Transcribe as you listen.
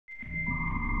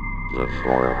The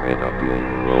formidable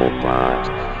robot.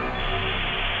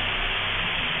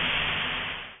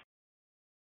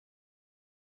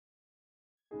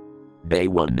 Day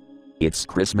 1. It's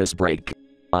Christmas break.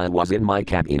 I was in my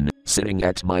cabin, sitting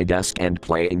at my desk and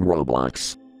playing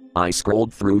Roblox. I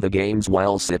scrolled through the games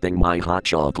while sipping my hot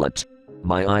chocolate.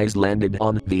 My eyes landed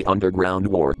on The Underground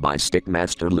War by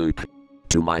Stickmaster Luke.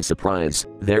 To my surprise,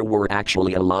 there were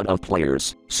actually a lot of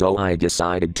players, so I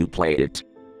decided to play it.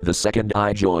 The second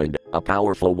I joined, a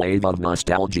powerful wave of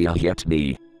nostalgia hit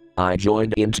me. I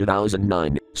joined in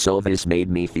 2009, so this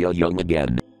made me feel young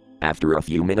again. After a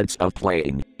few minutes of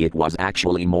playing, it was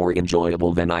actually more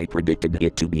enjoyable than I predicted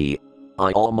it to be.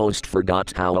 I almost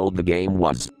forgot how old the game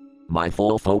was. My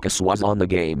full focus was on the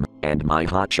game, and my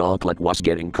hot chocolate was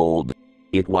getting cold.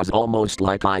 It was almost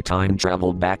like I time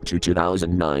traveled back to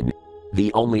 2009.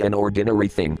 The only unordinary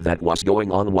thing that was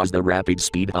going on was the rapid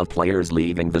speed of players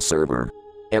leaving the server.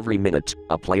 Every minute,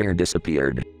 a player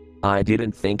disappeared. I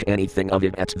didn't think anything of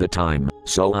it at the time,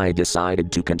 so I decided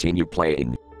to continue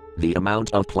playing. The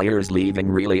amount of players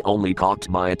leaving really only caught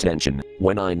my attention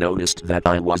when I noticed that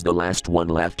I was the last one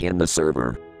left in the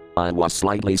server. I was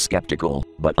slightly skeptical,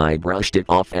 but I brushed it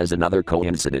off as another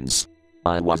coincidence.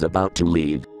 I was about to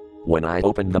leave. When I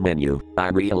opened the menu, I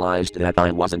realized that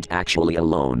I wasn't actually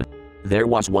alone. There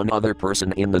was one other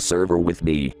person in the server with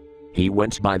me. He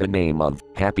went by the name of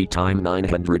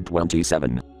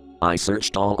Happytime927. I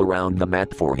searched all around the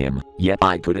map for him, yet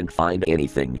I couldn't find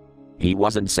anything. He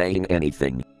wasn't saying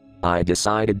anything. I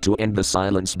decided to end the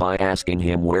silence by asking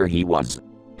him where he was.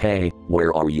 "Hey,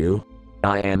 where are you?"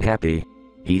 "I am happy,"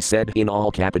 he said in all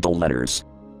capital letters.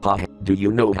 "Ha, do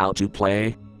you know how to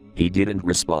play?" He didn't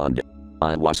respond.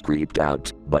 I was creeped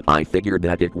out, but I figured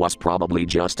that it was probably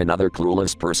just another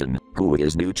clueless person who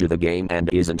is new to the game and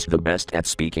isn't the best at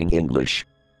speaking English.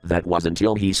 That was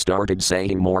until he started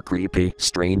saying more creepy,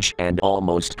 strange, and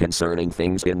almost concerning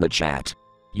things in the chat.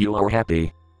 "You are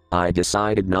happy?" I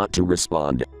decided not to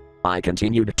respond. I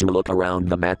continued to look around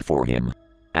the map for him.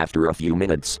 After a few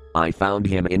minutes, I found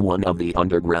him in one of the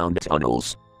underground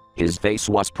tunnels. His face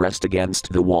was pressed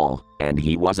against the wall, and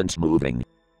he wasn't moving.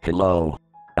 "Hello?"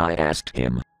 I asked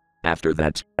him. After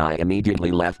that, I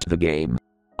immediately left the game.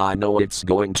 I know it's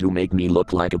going to make me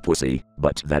look like a pussy,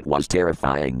 but that was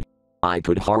terrifying. I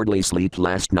could hardly sleep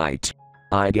last night.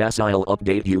 I guess I'll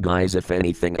update you guys if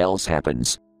anything else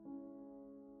happens.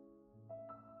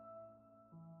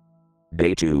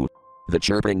 Day 2. The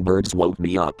chirping birds woke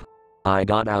me up. I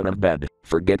got out of bed,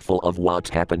 forgetful of what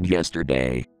happened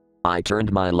yesterday. I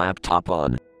turned my laptop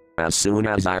on. As soon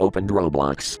as I opened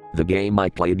Roblox, the game I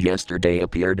played yesterday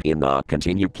appeared in the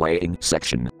Continue Playing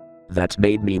section. That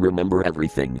made me remember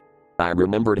everything. I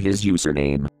remembered his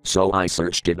username, so I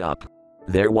searched it up.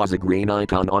 There was a green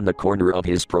icon on the corner of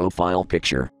his profile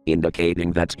picture,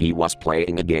 indicating that he was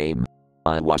playing a game.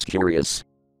 I was curious.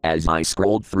 As I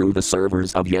scrolled through the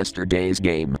servers of yesterday's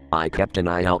game, I kept an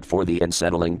eye out for the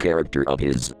unsettling character of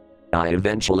his. I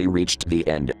eventually reached the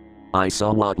end. I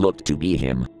saw what looked to be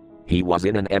him. He was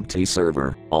in an empty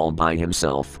server, all by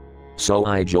himself. So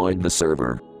I joined the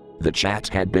server. The chat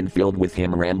had been filled with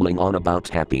him rambling on about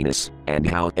happiness, and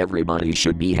how everybody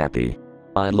should be happy.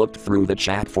 I looked through the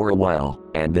chat for a while,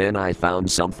 and then I found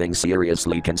something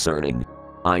seriously concerning.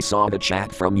 I saw the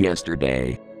chat from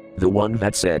yesterday. The one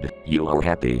that said, "You are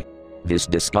happy." This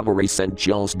discovery sent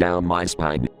chills down my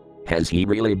spine. Has he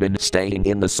really been staying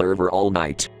in the server all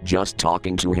night, just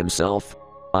talking to himself?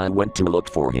 I went to look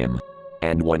for him.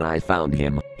 And when I found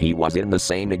him, he was in the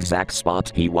same exact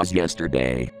spot he was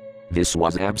yesterday. This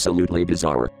was absolutely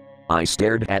bizarre. I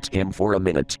stared at him for a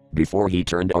minute, before he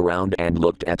turned around and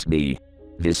looked at me.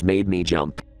 This made me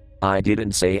jump. I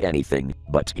didn't say anything,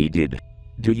 but he did.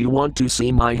 "Do you want to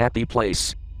see my happy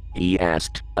place?" he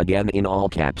asked, again in all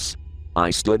caps. I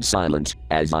stood silent,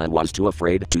 as I was too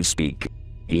afraid to speak.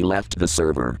 He left the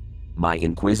server. My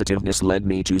inquisitiveness led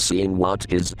me to seeing what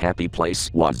his happy place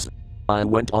was. I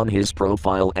went on his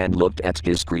profile and looked at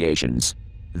his creations.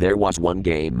 There was one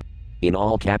game. In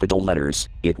all capital letters,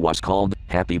 it was called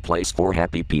Happy Place for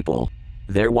Happy People.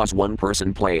 There was one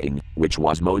person playing, which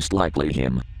was most likely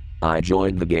him. I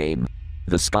joined the game.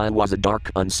 The sky was a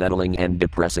dark, unsettling and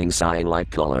depressing cyan-like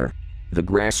color. The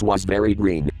grass was very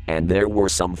green, and there were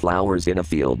some flowers in a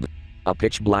field. A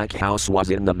pitch-black house was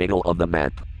in the middle of the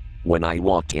map. When I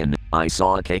walked in, I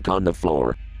saw a cake on the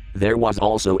floor. There was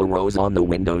also a rose on the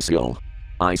windowsill.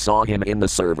 I saw him in the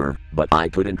server, but I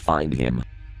couldn't find him.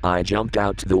 I jumped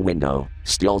out the window,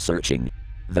 still searching.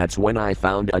 That's when I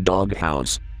found a dog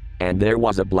house. And there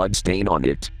was a blood stain on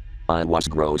it. I was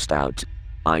grossed out.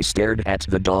 I stared at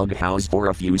the dog house for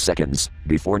a few seconds,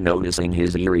 before noticing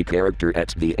his eerie character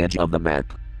at the edge of the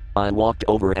map. I walked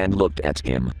over and looked at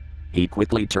him. He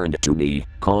quickly turned to me,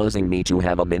 causing me to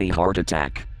have a mini heart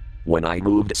attack. When I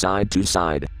moved side to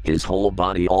side, his whole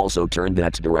body also turned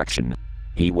that direction.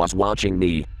 He was watching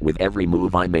me, with every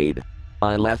move I made.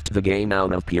 I left the game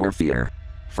out of pure fear.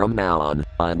 From now on,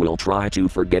 I will try to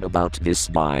forget about this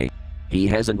guy. He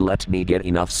hasn't let me get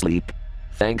enough sleep.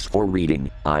 Thanks for reading,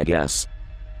 I guess.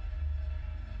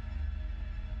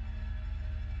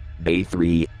 Day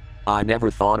 3. I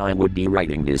never thought I would be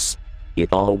writing this.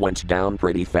 It all went down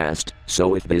pretty fast,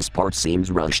 so if this part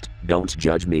seems rushed, don't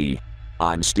judge me.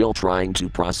 I'm still trying to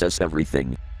process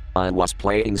everything. I was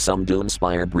playing some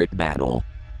Doomspire Brick Battle.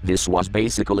 This was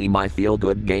basically my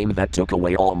feel-good game that took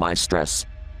away all my stress.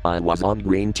 I was on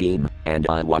green team, and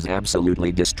I was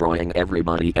absolutely destroying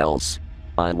everybody else.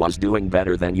 I was doing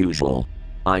better than usual.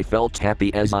 I felt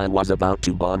happy as I was about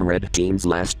to bomb red team's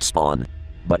last spawn.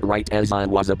 But right as I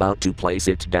was about to place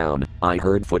it down, I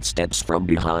heard footsteps from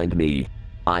behind me.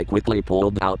 I quickly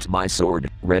pulled out my sword,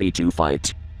 ready to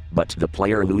fight. But the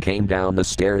player who came down the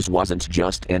stairs wasn't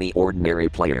just any ordinary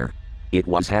player. It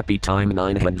was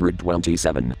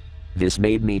Happytime927. This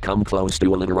made me come close to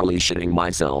literally shitting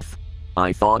myself.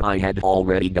 I thought I had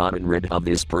already gotten rid of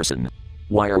this person.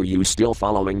 Why are you still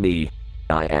following me?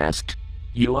 I asked.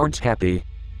 You aren't happy.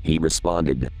 He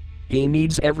responded. He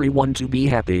needs everyone to be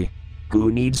happy.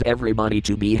 Who needs everybody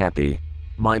to be happy?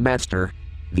 My master.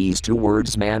 These 2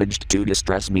 words managed to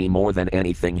distress me more than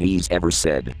anything he's ever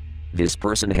said. This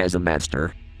person has a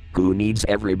master. Who needs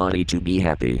everybody to be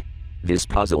happy? This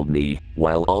puzzled me,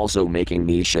 while also making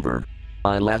me shiver.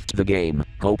 I left the game,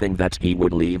 hoping that he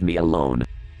would leave me alone.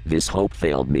 This hope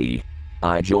failed me.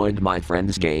 I joined my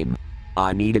friend's game.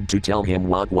 I needed to tell him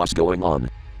what was going on.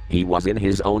 He was in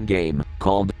his own game,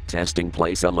 called Testing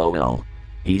Place LOL.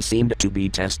 He seemed to be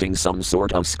testing some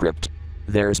sort of script.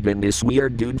 There's been this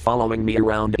weird dude following me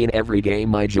around in every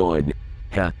game I join.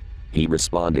 Huh. He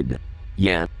responded.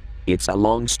 Yeah. It's a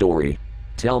long story.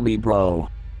 Tell me, bro.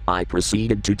 I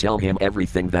proceeded to tell him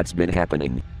everything that's been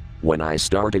happening. When I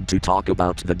started to talk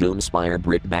about the Doomspire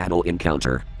Brick Battle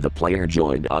encounter, the player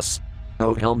joined us.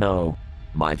 Oh hell no.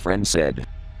 My friend said.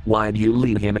 Why'd you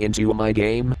lead him into my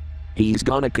game? He's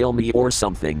gonna kill me or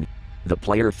something. The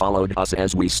player followed us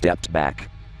as we stepped back.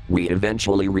 We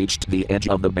eventually reached the edge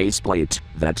of the base plate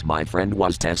that my friend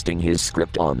was testing his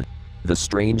script on. The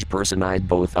strange person eyed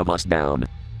both of us down.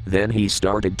 Then he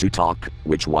started to talk,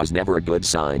 which was never a good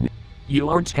sign. You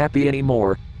aren't happy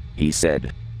anymore, he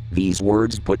said. These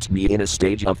words put me in a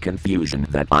stage of confusion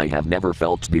that I have never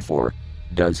felt before.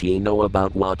 Does he know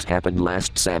about what happened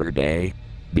last Saturday?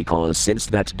 Because since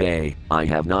that day, I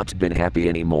have not been happy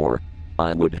anymore.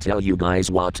 I would tell you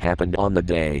guys what happened on the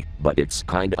day, but it's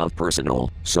kind of personal,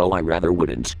 so I rather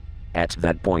wouldn't. At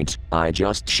that point, I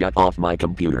just shut off my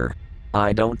computer.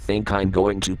 I don't think I'm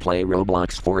going to play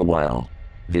Roblox for a while.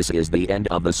 This is the end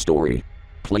of the story.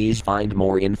 Please find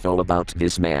more info about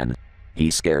this man.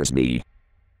 He scares me.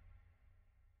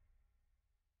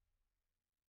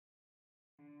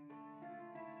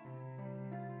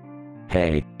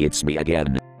 Hey, it's me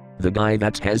again. The guy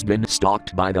that has been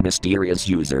stalked by the mysterious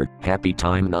user,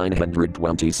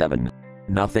 Happytime927.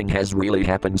 Nothing has really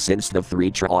happened since the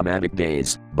 3 traumatic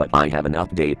days, but I have an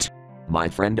update. My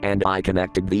friend and I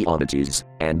connected the oddities,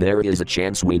 and there is a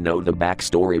chance we know the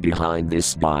backstory behind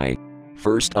this guy.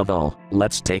 First of all,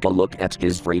 let's take a look at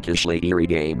his freakishly eerie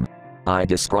game. I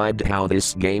described how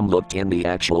this game looked in the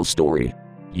actual story.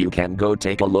 You can go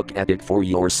take a look at it for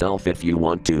yourself if you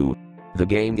want to. The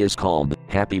game is called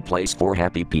Happy Place for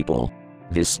Happy People.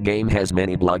 This game has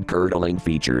many blood-curdling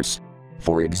features.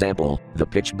 For example, the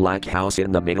pitch-black house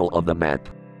in the middle of the map.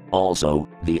 Also,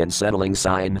 the unsettling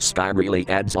sign sky really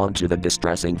adds on to the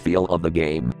distressing feel of the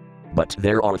game. But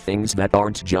there are things that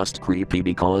aren't just creepy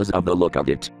because of the look of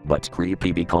it, but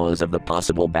creepy because of the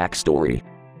possible backstory.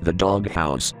 The dog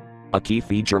house. A key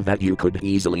feature that you could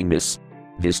easily miss.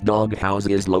 This dog house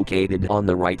is located on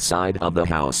the right side of the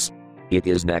house. It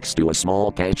is next to a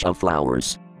small patch of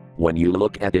flowers. When you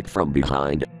look at it from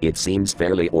behind, it seems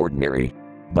fairly ordinary.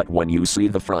 But when you see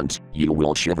the front, you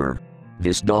will shiver.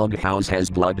 This dog house has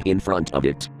blood in front of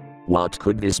it. What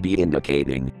could this be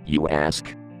indicating, you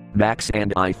ask? Max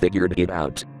and I figured it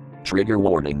out. Trigger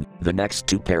warning, the next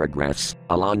 2 paragraphs,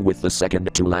 along with the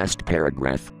second to last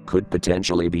paragraph, could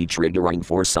potentially be triggering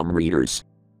for some readers.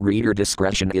 Reader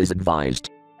discretion is advised.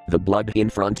 The blood in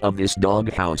front of this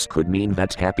dog house could mean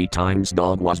that Happytime's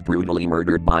dog was brutally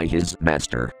murdered by his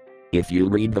master. If you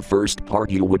read the first part,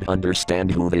 you would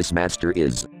understand who this master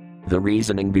is. The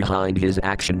reasoning behind his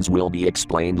actions will be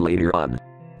explained later on.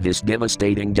 This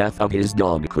devastating death of his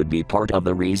dog could be part of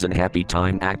the reason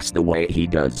Happytime acts the way he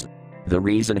does. The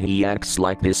reason he acts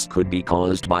like this could be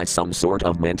caused by some sort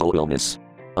of mental illness.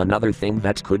 Another thing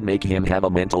that could make him have a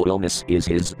mental illness is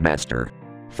his master.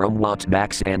 From what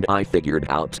Max and I figured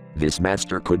out, this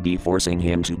master could be forcing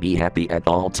him to be happy at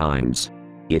all times.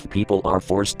 If people are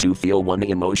forced to feel one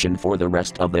emotion for the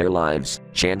rest of their lives,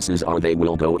 chances are they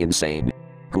will go insane.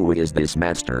 Who is this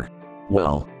master?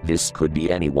 Well, this could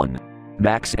be anyone.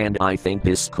 Max and I think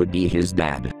this could be his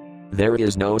dad. There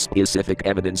is no specific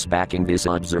evidence backing this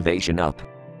observation up.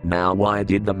 Now, why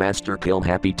did the master kill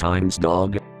Happytime's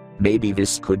dog? Maybe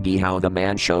this could be how the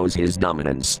man shows his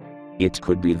dominance. It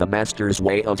could be the master's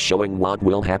way of showing what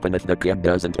will happen if the kid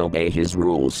doesn't obey his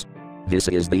rules. This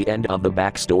is the end of the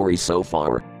backstory so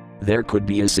far. There could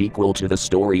be a sequel to the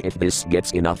story if this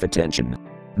gets enough attention.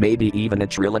 Maybe even a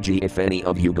trilogy if any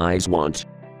of you guys want.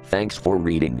 Thanks for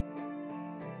reading.